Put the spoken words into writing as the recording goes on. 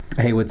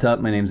Hey, what's up?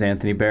 My name's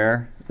Anthony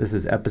Bear. This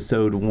is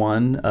episode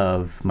 1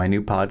 of my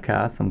new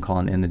podcast. I'm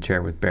calling In the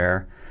Chair with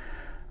Bear.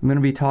 I'm going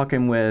to be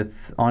talking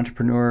with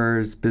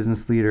entrepreneurs,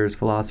 business leaders,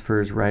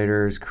 philosophers,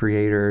 writers,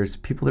 creators,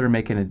 people that are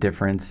making a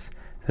difference,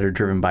 that are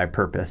driven by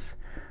purpose.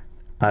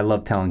 I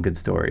love telling good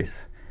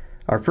stories.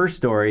 Our first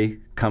story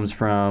comes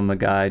from a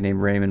guy named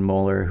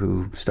Mohler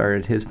who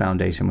started his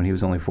foundation when he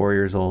was only 4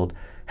 years old,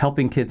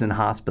 helping kids in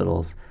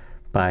hospitals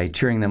by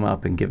cheering them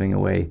up and giving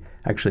away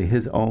actually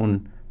his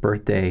own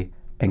birthday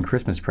and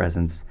Christmas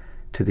presents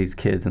to these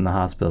kids in the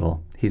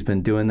hospital. He's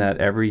been doing that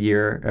every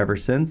year ever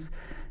since,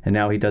 and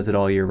now he does it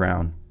all year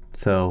round.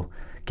 So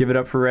give it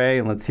up for Ray,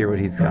 and let's hear what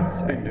he's got to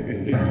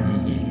say.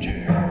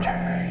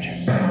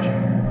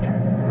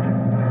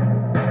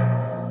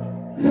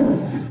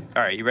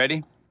 All right, you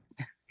ready?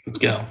 Let's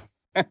go.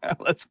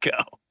 Let's go.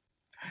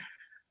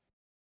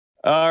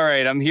 All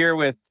right, I'm here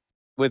with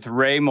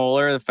Ray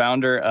Mohler, the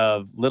founder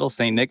of Little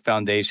Saint Nick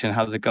Foundation.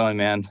 How's it going,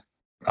 man?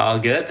 All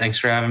good. Thanks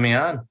for having me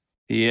on.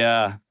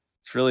 Yeah,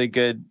 it's really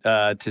good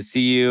to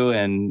see you,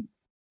 and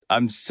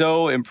I'm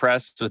so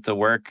impressed with the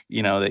work,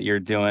 that you're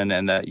doing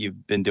and that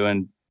you've been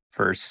doing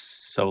for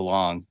so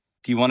long.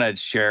 Do you want to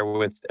share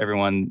with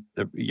everyone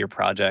your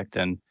project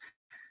and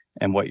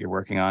what you're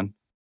working on?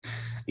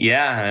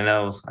 Yeah, I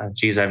know.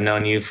 Geez, I've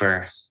known you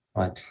for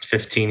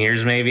 15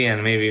 years maybe,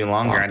 and maybe even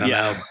longer. I don't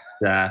know.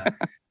 But,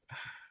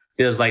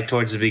 feels like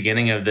towards the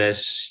beginning of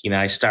this,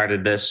 I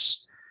started this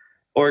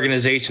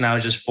organization. I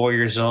was just 4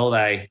 years old.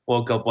 I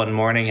woke up one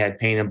morning, had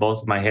pain in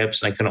both of my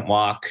hips, and I couldn't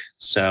walk.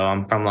 So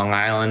I'm from Long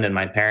Island, and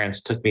my parents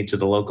took me to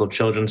the local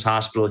children's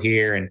hospital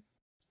here, and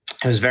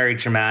it was very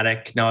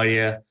traumatic. No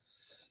idea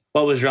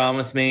what was wrong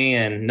with me,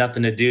 and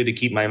nothing to do to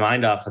keep my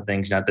mind off of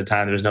things. At the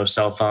time, there was no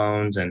cell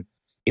phones, and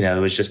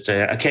it was just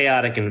a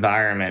chaotic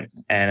environment.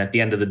 And at the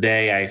end of the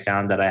day, I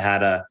found that I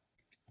had a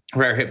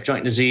rare hip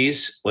joint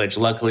disease, which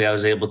luckily I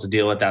was able to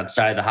deal with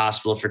outside the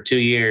hospital for 2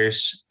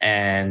 years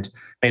and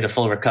made a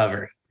full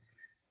recovery.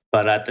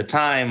 But at the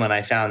time when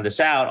I found this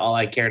out, all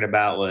I cared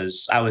about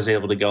was I was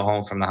able to go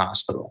home from the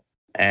hospital.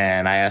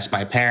 And I asked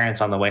my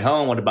parents on the way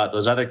home, what about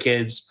those other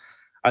kids?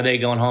 Are they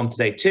going home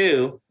today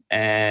too?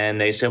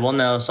 And they said, well,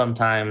 no,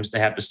 sometimes they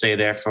have to stay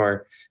there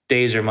for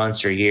days or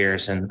months or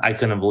years. And I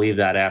couldn't believe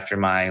that after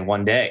my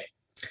one day.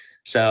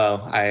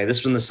 So this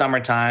was in the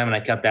summertime, and I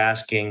kept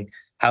asking,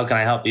 how can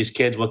I help these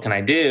kids? What can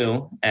I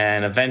do?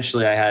 And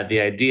eventually I had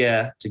the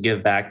idea to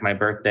give back my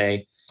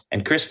birthday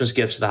and Christmas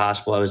gifts to the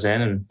hospital I was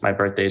in. And my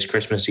birthday is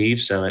Christmas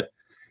Eve, so it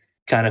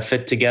kind of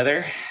fit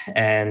together.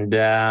 And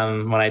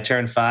when I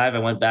turned 5, I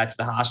went back to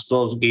the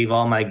hospital, gave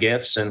all my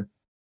gifts. And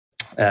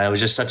it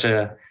was just such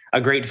a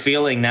great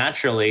feeling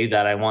naturally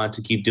that I wanted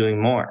to keep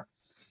doing more.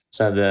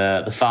 So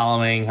the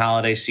following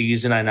holiday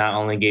season, I not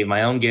only gave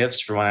my own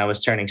gifts for when I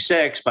was turning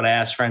 6, but I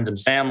asked friends and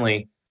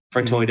family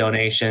for toy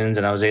donations,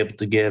 and I was able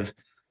to give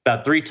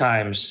about 3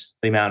 times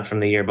the amount from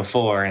the year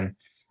before. And it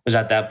was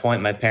at that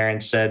point my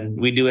parents said,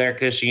 we do air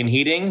conditioning and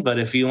heating, but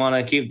if you want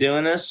to keep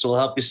doing this, we'll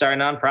help you start a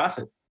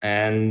nonprofit.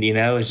 And,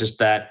 it was just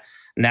that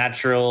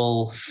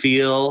natural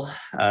feel,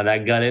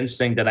 that gut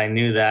instinct that I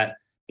knew that,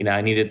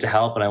 I needed to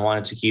help and I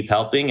wanted to keep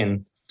helping.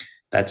 And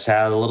that's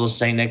how the Little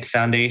Saint Nick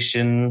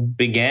Foundation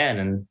began.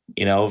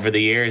 And, over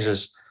the years,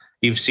 as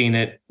you've seen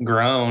it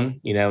grown,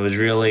 it was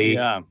really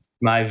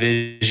my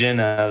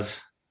vision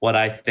of what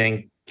I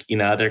think,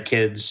 other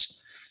kids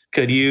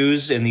could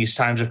use in these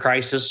times of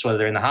crisis, whether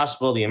they're in the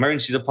hospital, the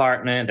emergency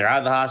department, they're out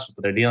of the hospital,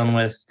 they're dealing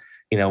with,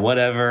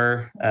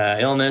 whatever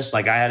illness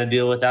like I had to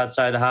deal with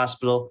outside the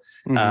hospital.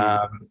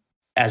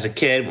 As a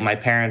kid, my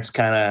parents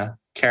kind of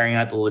carrying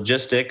out the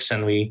logistics,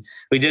 and we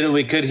did what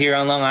we could here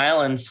on Long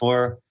Island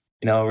for,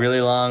 a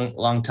really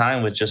long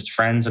time with just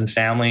friends and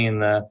family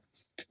and the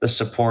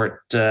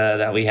support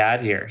that we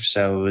had here.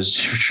 So it was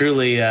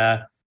truly,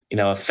 a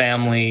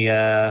family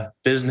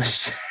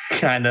business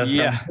kind of from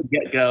the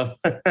get-go.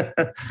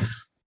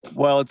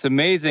 Well, it's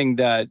amazing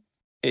that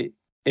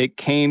it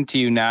came to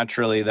you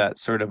naturally, that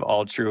sort of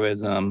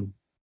altruism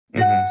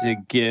to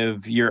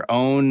give your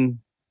own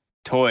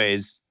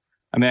toys.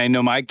 I mean, I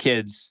know my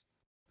kids,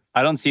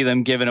 I don't see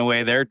them giving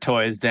away their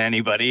toys to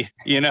anybody,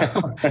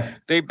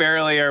 They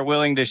barely are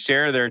willing to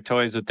share their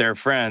toys with their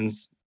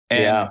friends.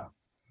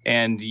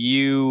 And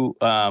you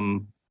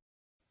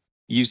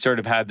sort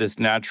of had this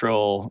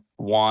natural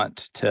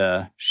want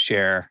to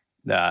share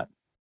that.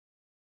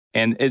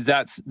 And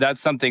that's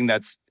something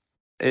that's,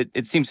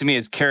 it seems to me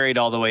is carried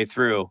all the way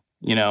through,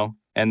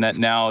 and that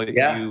now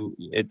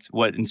it's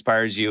what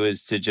inspires you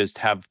is to just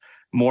have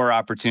more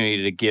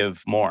opportunity to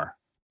give more.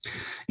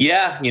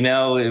 Yeah.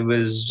 It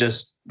was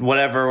just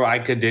whatever I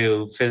could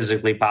do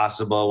physically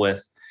possible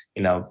with,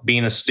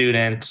 being a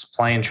student,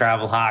 playing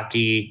travel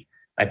hockey,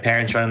 my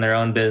parents running their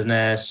own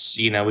business,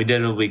 we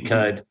did what we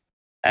could.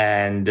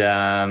 And,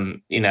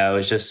 it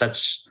was just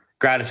such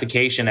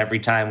gratification every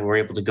time we were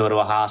able to go to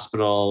a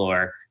hospital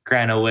or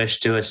grant a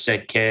wish to a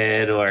sick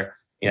kid, or,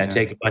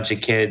 take a bunch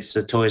of kids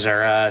to Toys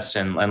R Us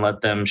and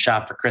let them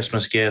shop for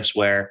Christmas gifts,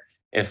 where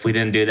if we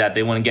didn't do that,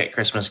 they wouldn't get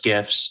Christmas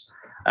gifts.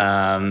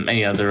 And,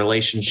 the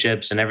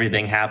relationships and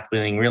everything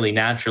happening really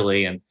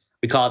naturally. And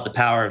we call it the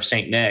power of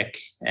Saint Nick.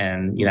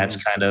 And, that's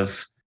kind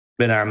of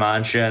been our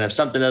mantra. And if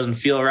something doesn't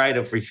feel right,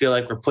 if we feel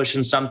like we're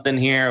pushing something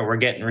here, or we're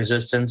getting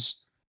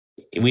resistance,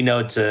 we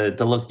know to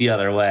look the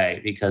other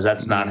way, because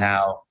that's not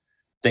how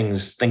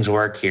things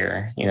work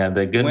here.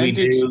 The good we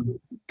do,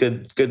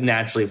 good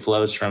naturally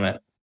flows from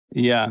it.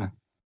 Yeah.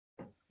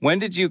 When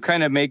did you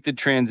kind of make the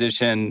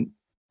transition?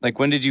 Like,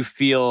 when did you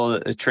feel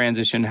a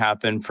transition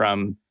happen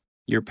from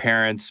your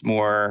parents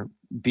more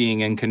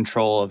being in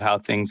control of how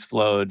things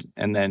flowed,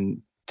 and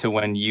then to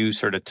when you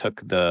sort of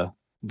took the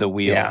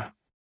wheel? Yeah.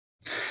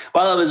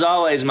 Well, it was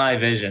always my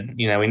vision.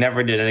 We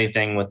never did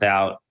anything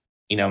without,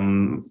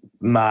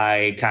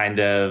 my kind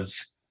of,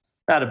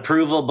 not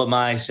approval, but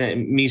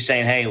me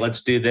saying, hey,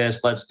 let's do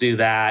this, let's do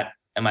that.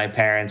 And my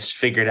parents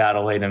figured out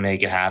a way to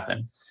make it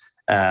happen.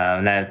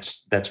 And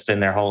that's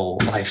been their whole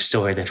life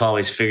story. They've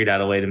always figured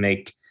out a way to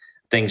make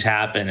things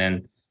happen.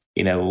 And,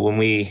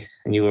 and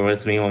you were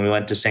with me when we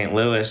went to St.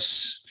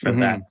 Louis for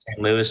that St.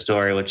 Louis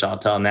story, which I'll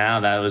tell now,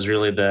 that was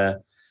really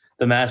the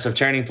massive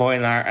turning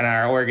point in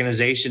our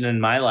organization, in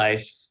my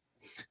life,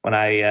 when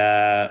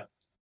I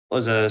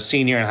was a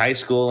senior in high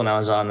school, and I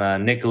was on a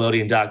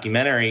Nickelodeon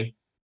documentary,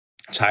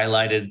 which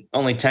highlighted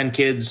only 10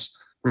 kids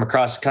from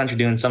across the country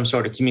doing some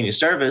sort of community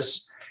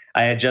service.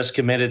 I had just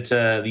committed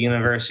to the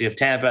University of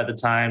Tampa at the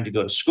time to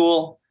go to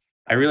school.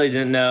 I really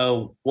didn't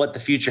know what the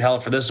future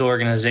held for this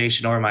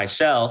organization or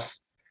myself.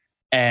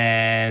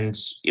 And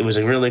it was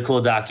a really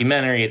cool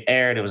documentary. It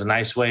aired. It was a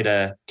nice way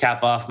to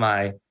cap off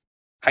my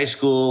high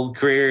school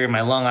career,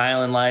 my Long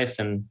Island life,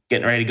 and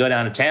getting ready to go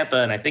down to Tampa.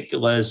 And I think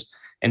it was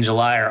in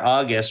July or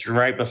August,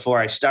 right before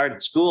I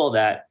started school,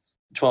 that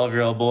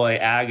 12-year-old boy,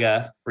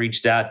 Aga,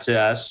 reached out to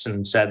us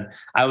and said,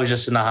 I was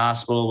just in the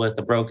hospital with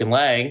a broken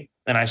leg,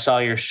 and I saw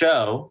your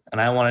show, and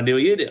I want to do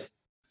what you do.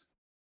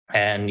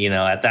 And,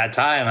 at that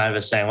time I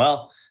was saying,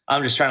 well,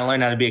 I'm just trying to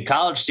learn how to be a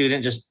college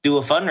student, just do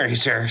a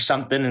fundraiser or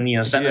something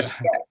and, send us a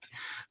check.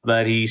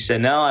 But he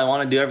said, no, I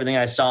want to do everything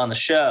I saw on the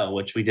show,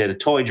 which we did a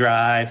toy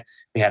drive.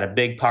 We had a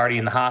big party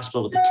in the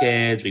hospital with the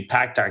kids. We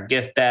packed our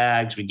gift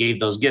bags. We gave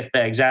those gift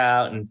bags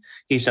out. And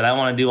he said, I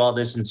want to do all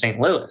this in St.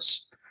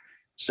 Louis.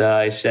 So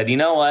I said, you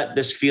know what?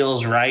 This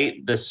feels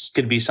right. This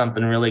could be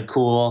something really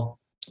cool.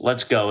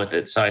 Let's go with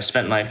it. So I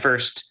spent my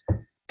first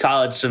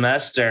college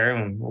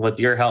semester, with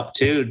your help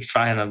too,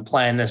 trying to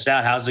plan this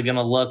out. How's it going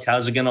to look?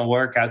 How's it going to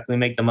work? How can we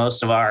make the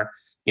most of our,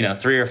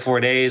 3 or 4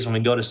 days when we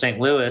go to St.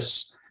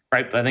 Louis?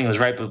 Right. I think it was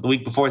right the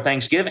week before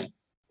Thanksgiving.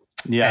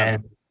 Yeah.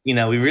 And,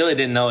 we really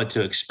didn't know what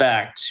to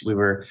expect. We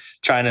were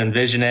trying to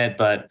envision it,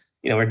 but,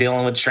 we're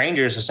dealing with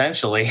strangers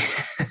essentially.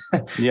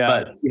 Yeah.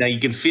 But, you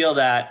could feel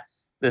that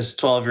this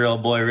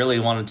 12-year-old boy really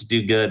wanted to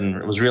do good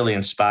and was really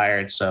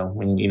inspired. So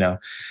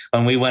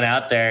when we went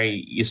out there,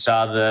 you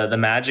saw the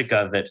magic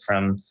of it,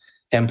 from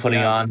him putting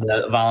on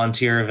the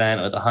volunteer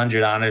event with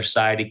 100 honor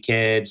society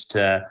kids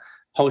to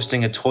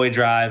hosting a toy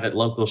drive at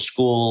local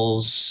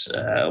schools.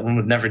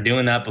 We're never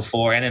doing that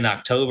before. And in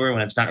October,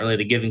 when it's not really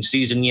the giving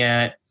season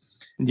yet,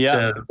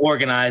 to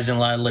organizing a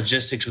lot of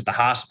logistics with the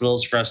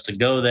hospitals for us to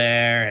go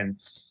there and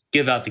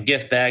give out the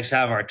gift bags,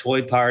 have our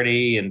toy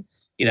party. And,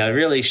 it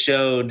really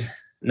showed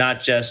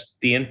not just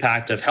the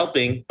impact of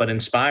helping, but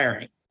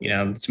inspiring.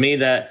 To me,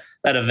 that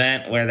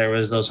event where there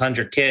was those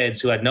 100 kids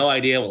who had no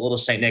idea what Little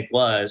St. Nick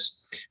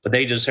was, but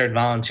they just heard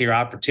volunteer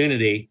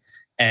opportunity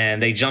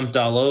and they jumped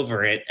all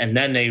over it. And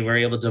then they were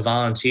able to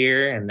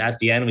volunteer. And at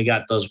the end, we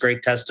got those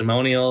great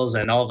testimonials.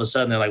 And all of a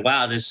sudden they're like,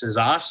 wow, this is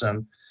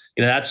awesome.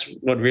 That's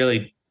what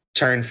really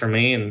turned for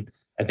me. And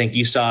I think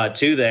you saw it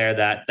too there,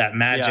 that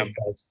magic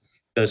of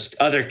those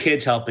other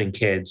kids helping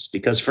kids,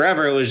 because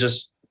forever it was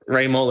just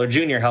Ray Mohler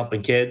Jr.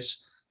 helping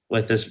kids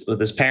with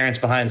his parents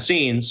behind the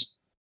scenes,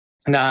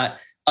 not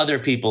other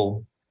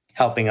people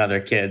helping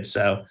other kids.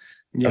 So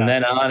from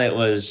then on, it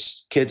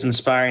was kids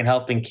inspiring,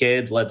 helping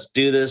kids. Let's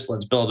do this.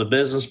 Let's build a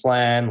business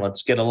plan.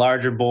 Let's get a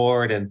larger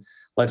board, and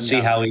let's see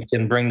how we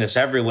can bring this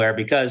everywhere,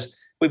 because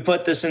we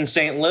put this in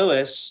St.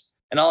 Louis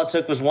and all it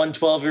took was one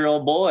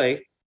 12-year-old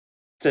boy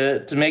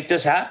to make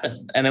this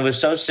happen. And it was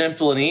so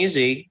simple and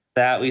easy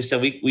that we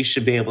said we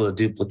should be able to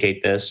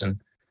duplicate this. And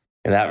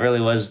that really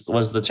was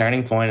the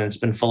turning point. And it's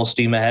been full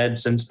steam ahead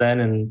since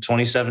then in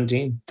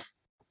 2017.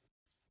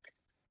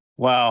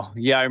 Wow.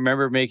 Yeah, I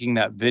remember making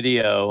that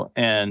video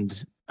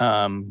and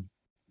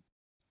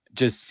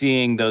just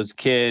seeing those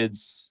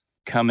kids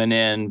coming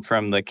in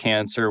from the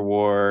cancer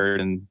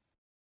ward and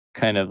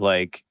kind of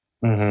like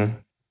in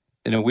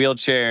a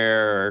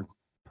wheelchair or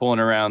pulling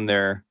around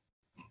their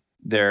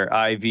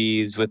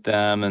IVs with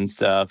them and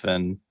stuff.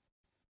 And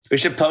we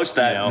should post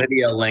that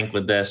video link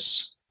with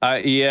this.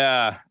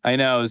 Yeah, I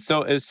know.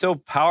 So it's so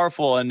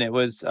powerful. And it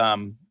was, I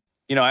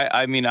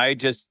mean,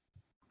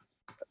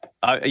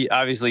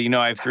 obviously,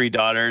 I have 3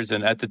 daughters,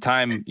 and at the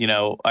time,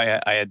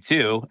 I had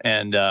 2,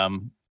 and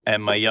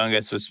my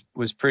youngest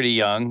was pretty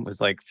young, was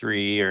like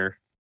 3 or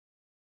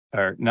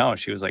no,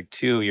 she was like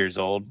 2 years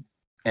old.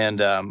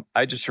 And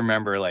I just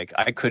remember, like,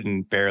 I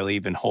couldn't barely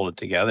even hold it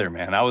together,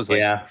 man. I was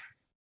like,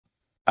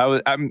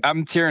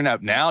 I'm tearing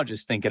up now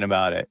just thinking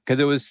about it, because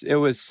it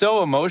was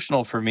so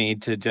emotional for me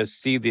to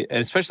just see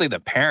especially the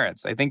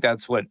parents. I think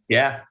that's what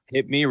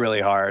hit me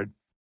really hard,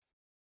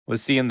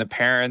 was seeing the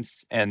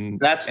parents. And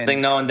that's the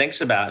thing no one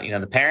thinks about.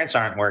 The parents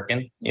aren't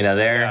working.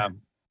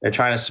 They're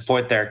trying to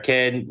support their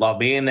kid while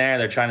being there.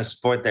 They're trying to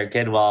support their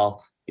kid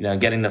while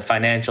getting the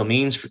financial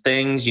means for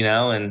things.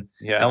 And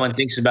no one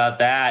thinks about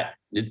that.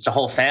 It's a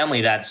whole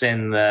family that's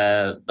in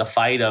the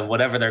fight of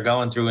whatever they're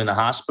going through in the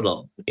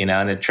hospital.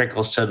 And it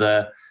trickles to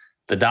the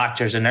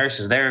doctors and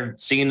nurses. They're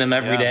seeing them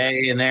every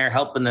day, and they're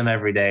helping them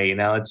every day.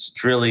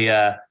 It's really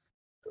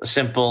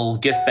simple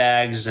gift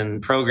bags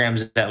and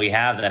programs that we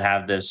have that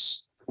have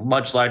this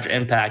much larger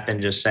impact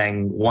than just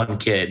saying one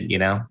kid.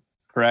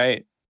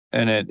 Right.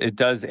 And it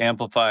does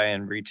amplify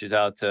and reaches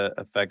out to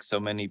affect so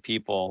many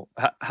people.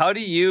 How do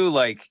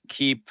you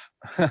keep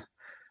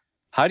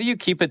how do you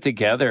keep it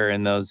together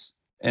in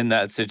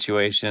that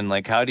situation?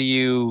 Like, how do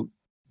you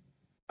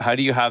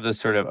have this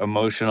sort of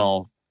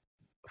emotional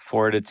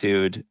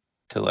fortitude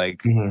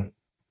to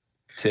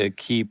to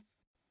keep,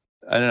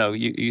 I don't know,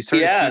 you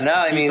sort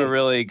of keep a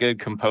really good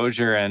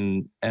composure,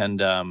 and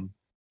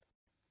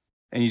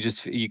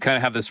you kind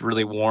of have this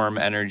really warm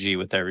energy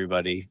with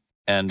everybody.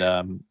 And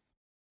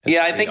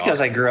I think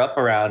because I grew up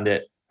around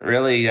it,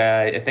 really,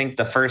 I think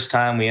the first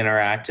time we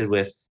interacted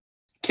with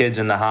kids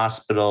in the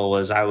hospital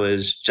was I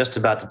was just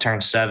about to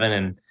turn 7,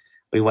 and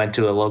we went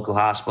to a local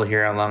hospital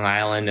here on Long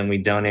Island, and we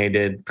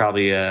donated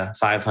probably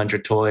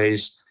 500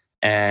 toys.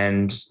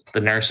 And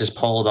the nurses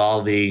polled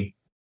all the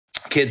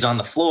kids on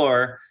the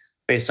floor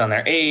based on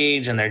their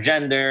age and their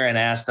gender, and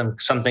asked them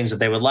some things that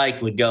they would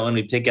like. We'd go and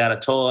we'd pick out a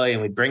toy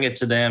and we'd bring it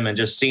to them, and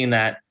just seeing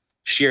that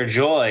sheer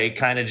joy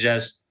kind of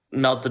just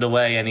melted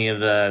away any of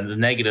the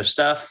negative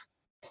stuff.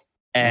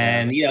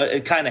 And,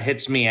 it kind of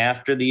hits me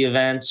after the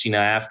events,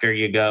 after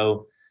you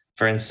go,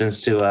 for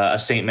instance, to a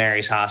St.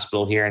 Mary's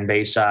hospital here in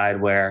Bayside,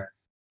 where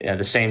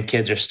the same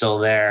kids are still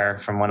there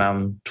from when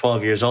I'm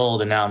 12 years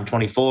old, and now I'm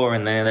 24,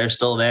 and they're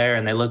still there,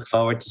 and they look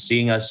forward to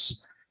seeing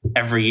us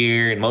every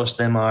year. And most of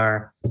them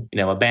are,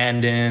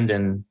 abandoned,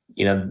 and,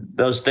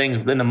 those things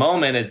in the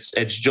moment,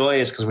 it's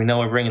joyous because we know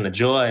we're bringing the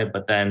joy.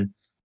 But then,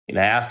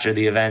 after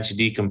the events,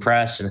 you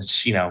decompress, and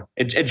it's,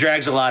 it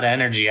drags a lot of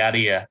energy out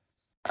of you.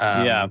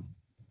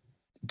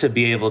 To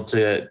be able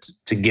to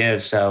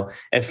give. So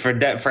if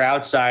for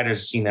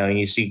outsiders,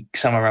 you see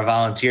some of our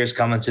volunteers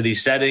come into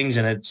these settings,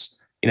 and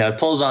it's, it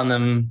pulls on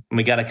them, and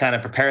we got to kind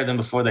of prepare them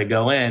before they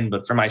go in.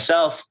 But for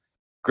myself,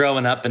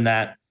 growing up in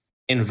that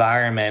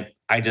environment,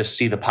 I just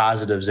see the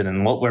positives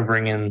in what we're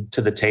bringing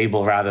to the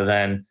table, rather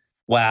than,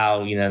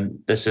 wow,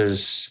 this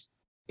is,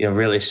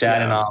 really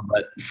sad and all.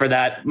 But for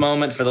that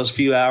moment, for those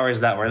few hours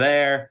that we're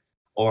there,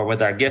 or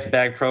with our gift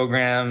bag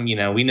program,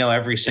 we know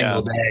every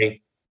single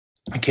day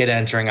a kid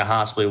entering a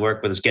hospital we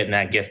work with is getting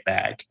that gift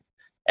bag,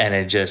 and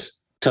it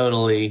just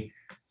totally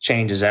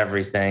changes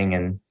everything.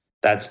 And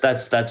that's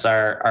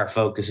our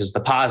focus, is the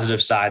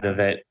positive side of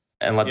it,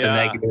 and let the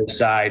negative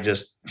side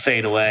just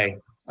fade away.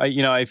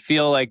 I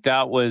feel like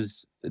that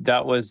was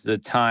the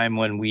time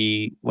when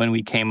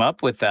we came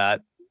up with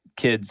that,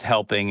 kids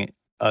helping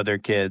other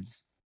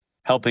kids,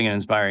 helping and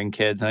inspiring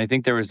kids. And I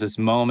think there was this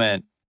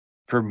moment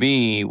for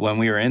me when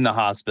we were in the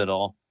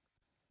hospital,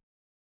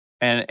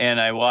 and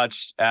I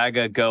watched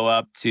Aga go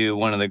up to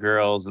one of the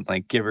girls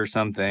and give her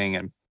something,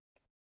 and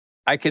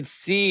I could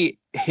see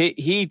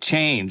he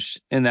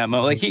changed in that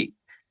moment. Like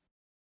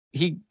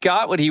he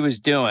got what he was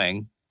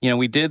doing.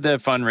 We did the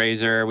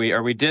fundraiser,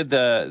 we did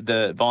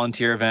the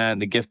volunteer event,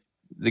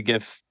 the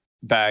gift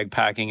bag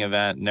packing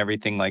event, and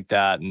everything like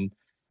that. And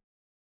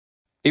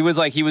it was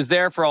like he was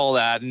there for all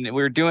that, and we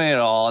were doing it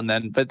all.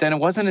 But then it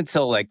wasn't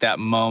until that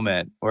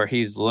moment where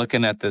he's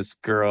looking at this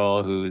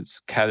girl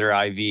who's had her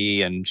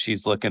IV, and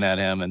she's looking at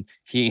him, and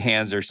he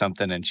hands her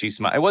something, and she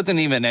smiles. It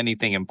wasn't even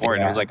anything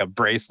important. It was like a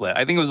bracelet.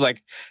 I think it was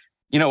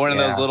one of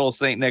those little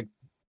Saint Nick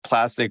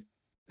plastic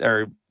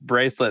or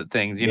bracelet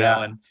things,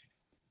 know,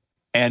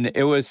 and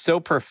it was so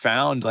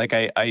profound.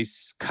 I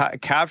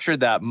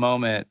captured that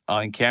moment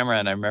on camera,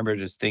 and I remember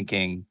just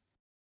thinking,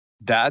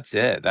 that's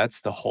it.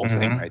 That's the whole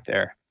thing right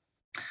there.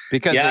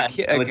 Because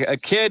a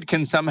kid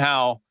can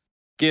somehow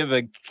give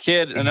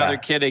another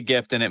kid a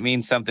gift, and it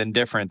means something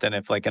different than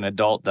if an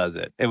adult does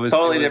it. It was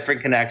totally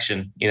different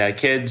connection.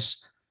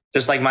 Kids,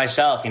 just like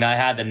myself, I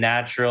had the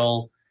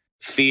natural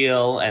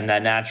feel and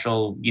that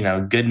natural,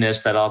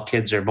 goodness that all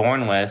kids are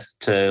born with,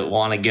 to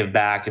want to give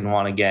back and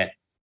want to get,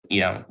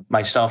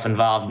 myself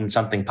involved in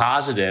something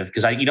positive,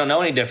 because you don't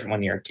know any different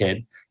when you're a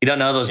kid. You don't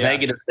know those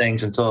negative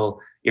things until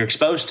you're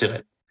exposed to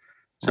it.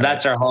 So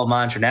that's our whole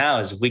mantra now,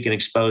 is if we can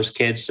expose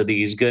kids to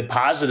these good,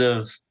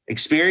 positive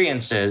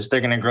experiences, they're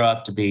going to grow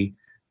up to be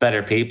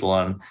better people.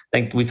 And I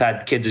think we've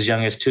had kids as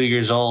young as 2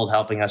 years old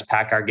helping us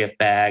pack our gift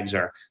bags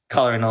or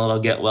coloring a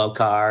little get well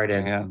card.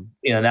 And,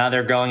 now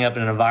they're growing up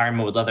in an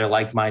environment with other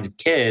like-minded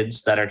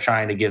kids that are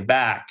trying to give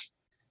back.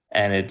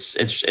 And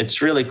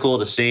it's really cool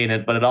to see.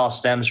 But it all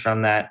stems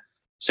from that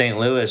St.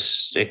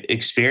 Louis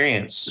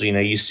experience.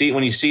 You see,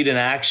 when you see it in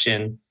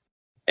action,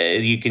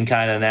 you can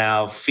kind of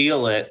now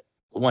feel it.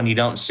 When you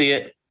don't see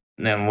it,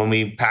 And then when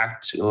we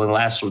packed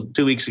last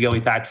 2 weeks ago, we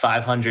packed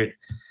 500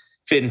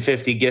 Fit and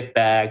 50 gift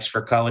bags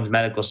for Cohen's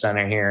Medical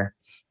Center here.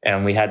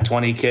 And we had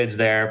 20 kids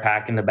there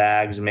packing the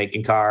bags and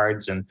making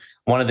cards. And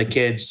one of the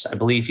kids, I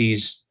believe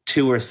he's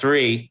 2 or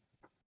 3,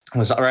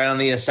 was right on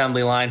the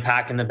assembly line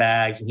packing the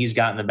bags. And he's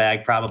gotten the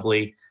bag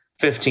probably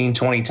 15,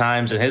 20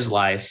 times in his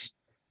life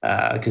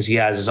because he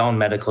has his own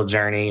medical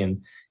journey.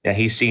 And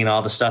he's seen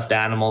all the stuffed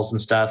animals and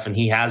stuff. And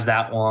he has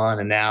that one.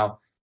 And now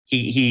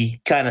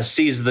he kind of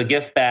sees the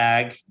gift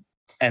bag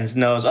and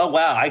knows, oh,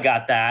 wow, I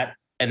got that.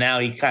 And now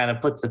he kind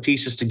of puts the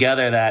pieces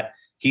together that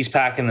he's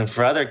packing them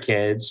for other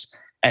kids.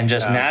 And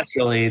just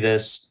naturally,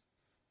 this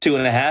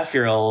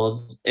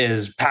 2.5-year-old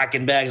is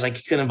packing bags like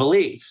you couldn't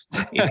believe.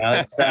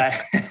 It's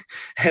that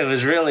it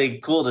was really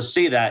cool to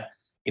see that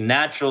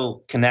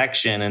natural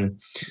connection.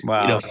 And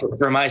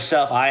for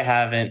myself,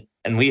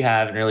 we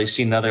haven't really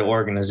seen another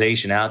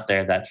organization out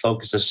there that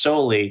focuses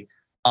solely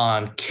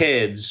on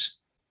kids,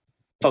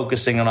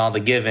 focusing on all the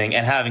giving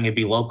and having it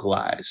be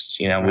localized.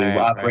 We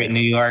operate in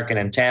New York and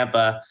in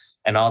Tampa,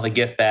 and all the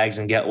gift bags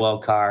and get well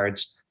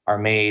cards are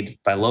made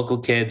by local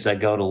kids that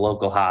go to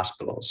local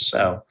hospitals.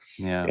 So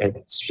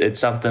it's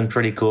something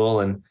pretty cool.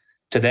 And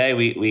today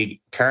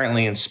we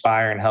currently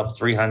inspire and help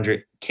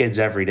 300 kids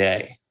every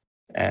day.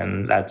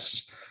 And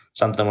that's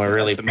something we're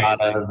really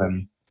proud of.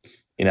 And,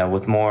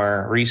 with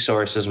more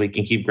resources, we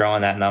can keep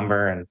growing that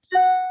number, and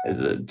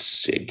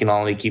it can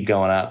only keep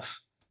going up.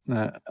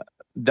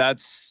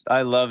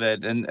 I love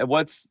it. And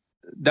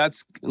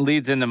that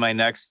leads into my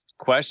next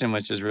question,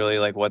 which is really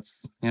like,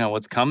 what's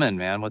coming,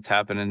 man? What's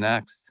happening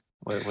next?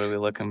 What are we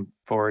looking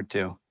forward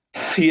to?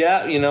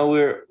 Yeah,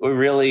 we're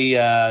really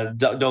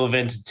dove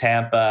into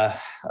Tampa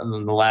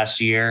in the last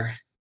year.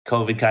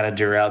 COVID kind of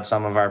derailed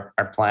some of our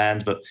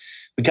plans, but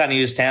we kind of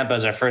used Tampa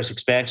as our first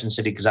expansion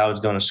city because I was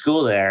going to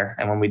school there.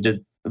 And when we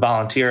did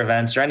volunteer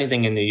events or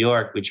anything in New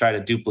York, we tried to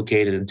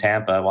duplicate it in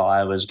Tampa while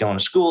I was going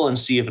to school and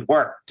see if it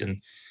worked.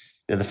 And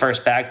the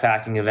first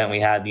backpacking event we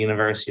had at the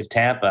University of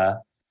Tampa,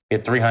 we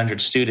had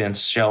 300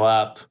 students show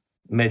up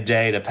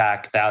midday to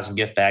pack 1,000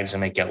 gift bags and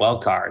make get well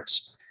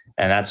cards.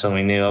 And that's when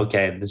we knew,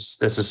 okay,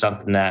 this is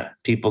something that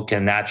people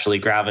can naturally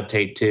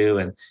gravitate to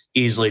and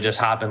easily just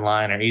hop in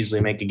line or easily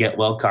make a get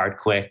well card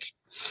quick.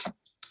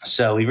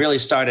 So we really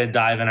started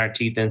diving our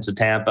teeth into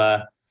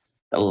Tampa.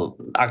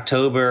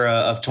 October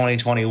of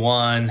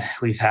 2021,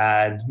 we've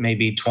had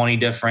maybe 20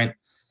 different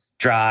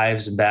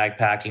drives and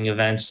backpacking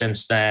events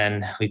since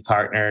then. We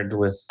partnered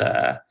with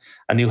a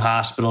new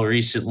hospital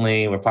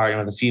recently. We're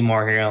partnering with a few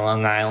more here on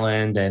Long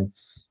Island. And,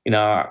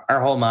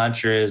 our whole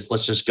mantra is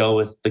let's just go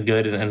with the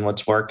good and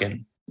what's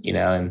working,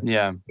 and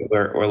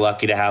we're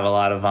lucky to have a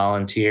lot of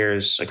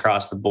volunteers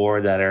across the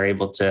board that are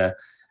able to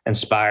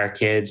inspire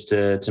kids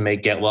to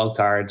make get well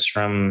cards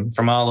from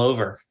all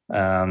over.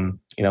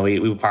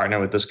 We partner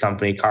with this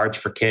company, Cards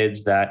for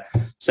Kids, that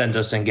sent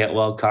us and get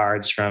well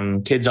cards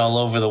from kids all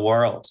over the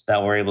world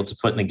that we're able to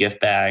put in the gift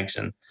bags.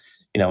 And,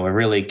 we're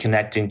really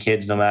connecting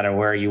kids no matter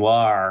where you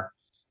are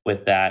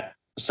with that,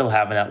 still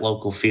having that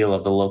local feel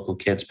of the local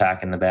kids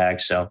packing the bag.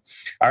 So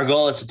our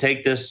goal is to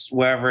take this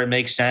wherever it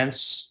makes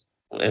sense.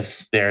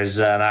 If there's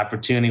an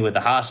opportunity with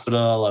a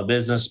hospital, a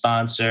business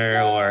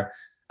sponsor, or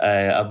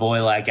a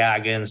boy like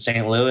Aga in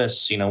St.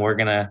 Louis, we're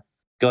going to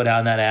go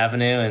down that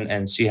avenue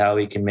and see how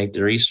we can make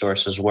the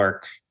resources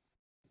work.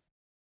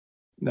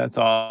 That's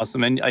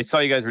awesome. And I saw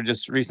you guys were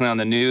just recently on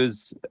the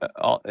news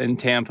in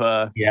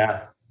Tampa.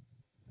 Yeah.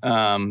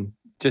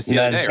 Just the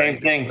other day, same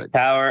right? thing.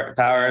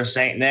 Power of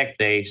St. Nick.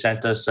 They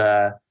sent us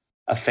a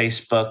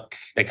Facebook.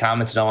 They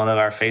commented on one of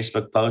our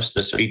Facebook posts,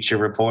 this feature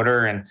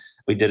reporter, and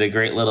we did a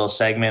great little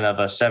segment of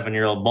a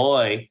 7-year-old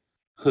boy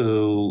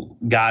who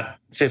got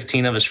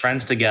 15 of his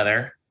friends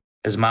together.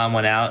 His mom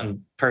went out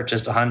and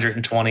purchased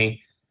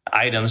 120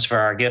 items for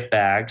our gift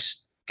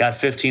bags, got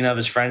 15 of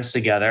his friends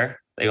together.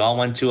 They all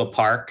went to a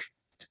park.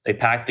 They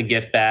packed the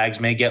gift bags,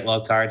 made get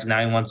well cards.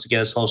 Now he wants to get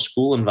his whole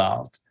school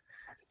involved.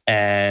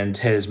 And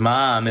his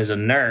mom is a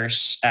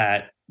nurse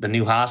at the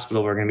new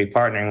hospital we're going to be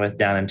partnering with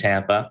down in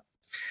Tampa.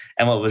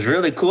 And what was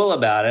really cool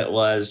about it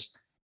was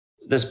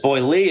this boy,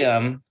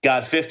 Liam,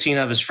 got 15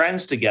 of his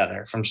friends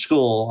together from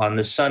school on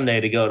this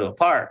Sunday to go to a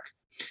park.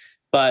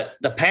 But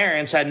the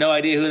parents had no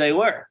idea who they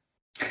were.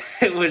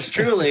 It was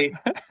truly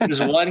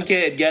just one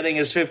kid getting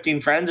his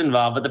 15 friends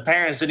involved, but the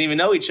parents didn't even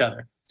know each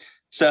other.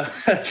 So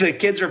the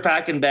kids were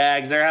packing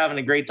bags. They're having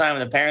a great time.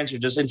 And the parents were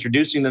just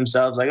introducing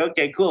themselves like,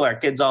 okay, cool. Our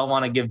kids all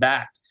want to give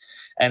back.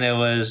 And it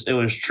was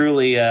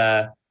truly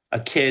a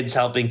kids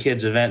helping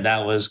kids event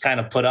that was kind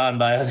of put on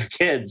by other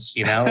kids,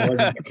 It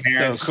wasn't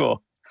so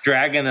cool.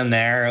 Dragging them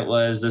there. It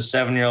was the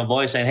 7-year-old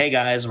boy saying, hey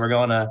guys, we're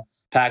going to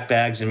pack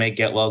bags and make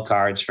get well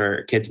cards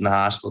for kids in the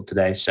hospital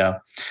today. So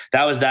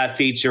that was that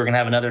feature. We're going to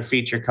have another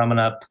feature coming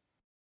up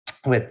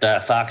with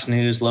Fox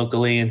News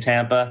locally in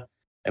Tampa.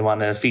 They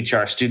want to feature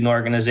our student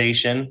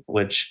organization,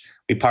 which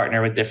we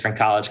partner with different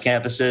college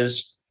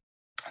campuses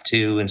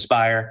to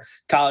inspire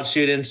college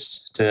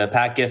students to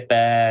pack gift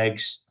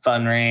bags,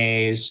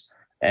 fundraise,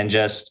 and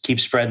just keep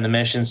spreading the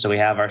mission. So we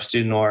have our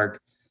student org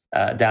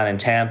down in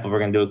Tampa. We're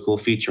going to do a cool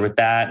feature with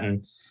that.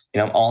 And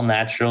all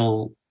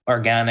natural,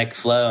 organic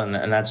flow.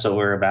 And that's what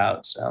we're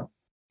about. So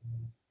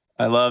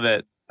I love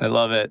it. I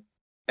love it.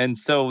 And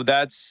so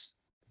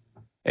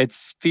it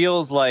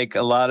feels like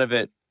a lot of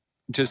it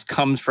just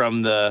comes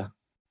from the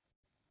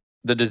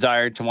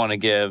desire to want to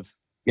give.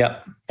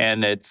 Yep.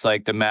 And it's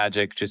like the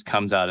magic just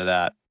comes out of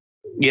that.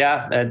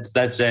 Yeah,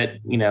 that's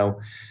it.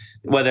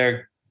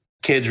 Whether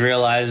kids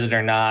realize it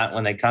or not,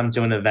 when they come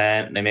to an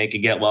event, they make a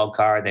get well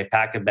card, they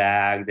pack a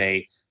bag,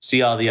 they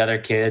see all the other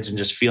kids and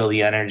just feel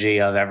the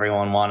energy of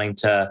everyone wanting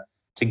to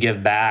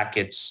give back.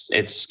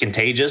 It's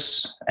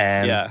contagious,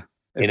 and yeah,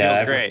 it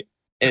feels great.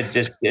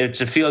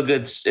 It's feel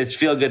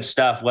good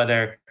stuff.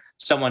 Whether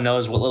someone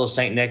knows what Little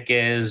Saint Nick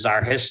is,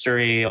 our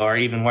history, or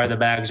even where the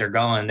bags are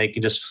going, they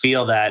can just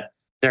feel that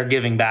they're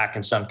giving back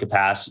in some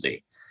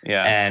capacity.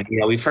 Yeah. And,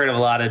 we've heard of a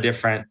lot of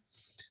different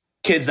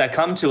kids that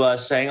come to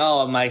us saying,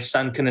 oh, my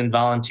son couldn't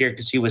volunteer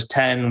because he was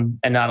 10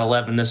 and not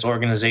 11. This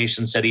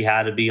organization said he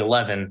had to be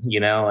 11,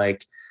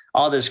 like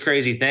all this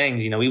crazy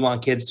things. We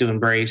want kids to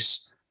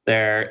embrace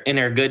their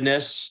inner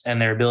goodness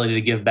and their ability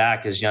to give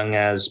back as young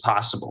as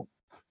possible.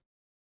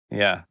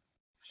 Yeah.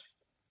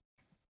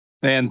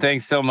 Man,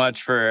 thanks so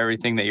much for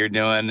everything that you're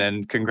doing,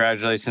 and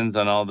congratulations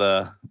on all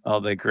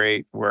the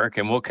great work.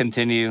 And we'll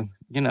continue,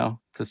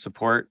 to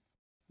support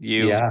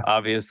you,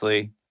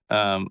 obviously,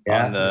 on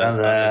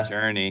the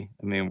journey.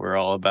 I mean, we're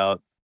all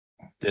about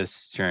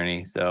this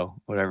journey, so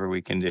whatever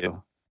we can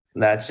do.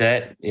 That's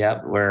it.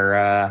 Yep,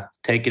 we're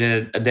taking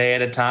it a day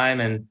at a time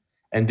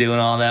and doing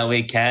all that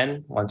we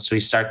can. Once we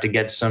start to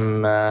get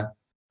some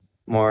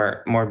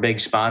more big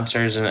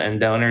sponsors and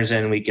donors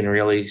in, we can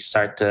really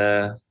start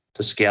to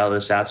scale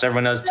this out. So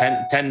everyone knows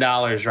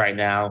 $10 right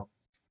now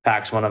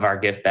packs one of our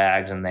gift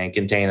bags, and they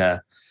contain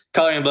a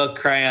coloring book,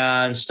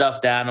 crayon,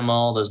 stuffed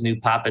animal, those new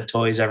Pop-It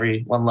toys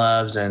everyone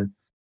loves, and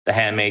the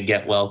handmade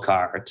Get Well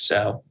card.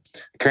 So I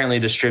currently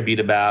distribute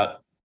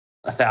about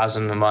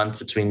 1,000 a month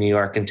between New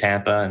York and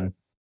Tampa, and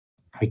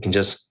we can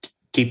just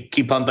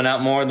keep pumping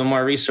out more the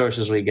more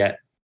resources we get.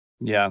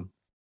 Yeah.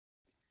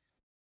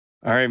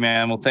 All right,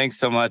 man. Well, thanks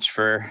so much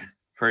for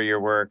your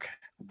work.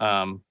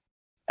 And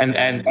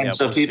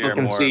so we'll people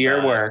can see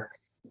your work,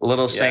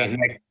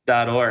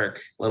 littlesaintnick.org,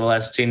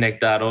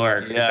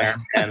 littlestnick.org. Yeah.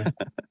 And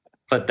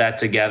put that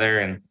together,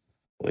 and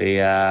we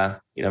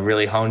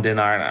really honed in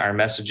our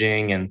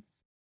messaging and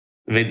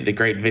the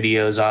great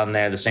videos on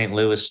there, the St.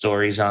 Louis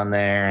stories on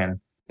there, and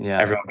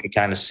everyone can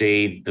kind of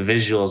see the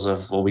visuals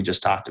of what we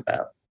just talked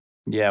about.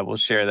 Yeah, we'll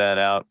share that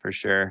out for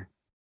sure.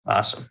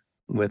 Awesome.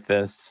 With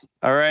this.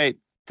 All right.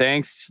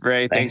 Thanks,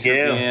 Ray. Thanks for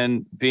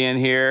being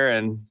here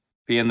and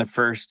being the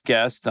first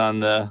guest on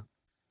the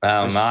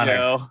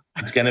show.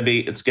 It's gonna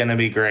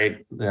be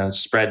great.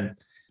 Spread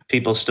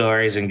people's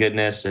stories and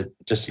goodness. It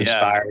just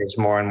inspires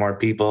more and more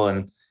people,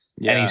 and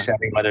any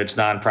setting, whether it's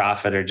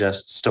nonprofit or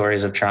just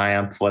stories of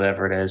triumph,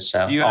 whatever it is.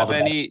 So do you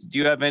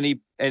have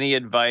any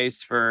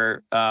advice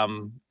for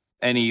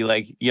any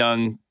like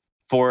young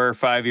 4 or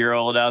 5 year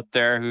old out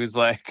there who's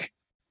like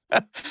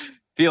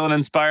feeling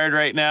inspired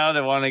right now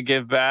to want to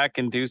give back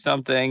and do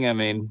something? I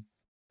mean,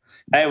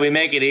 hey, we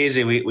make it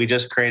easy. We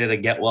just created a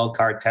Get Well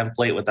card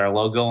template with our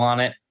logo on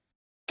it.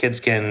 Kids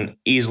can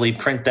easily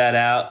print that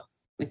out,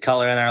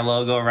 color in our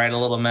logo, write a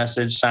little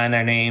message, sign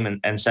their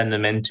name, and send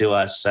them in to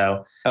us.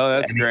 So,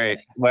 that's great.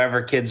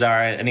 Wherever kids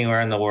are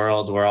anywhere in the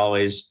world, we're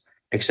always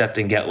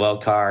accepting Get Well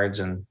cards,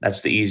 and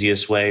that's the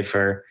easiest way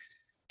for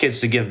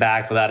kids to give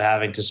back without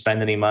having to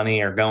spend any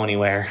money or go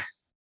anywhere.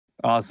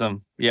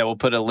 Awesome. Yeah, we'll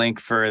put a link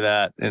for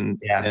that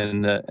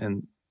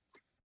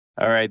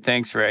all right.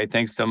 Thanks, Ray.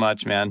 Thanks so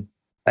much, man.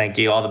 Thank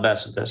you. All the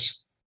best with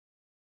this.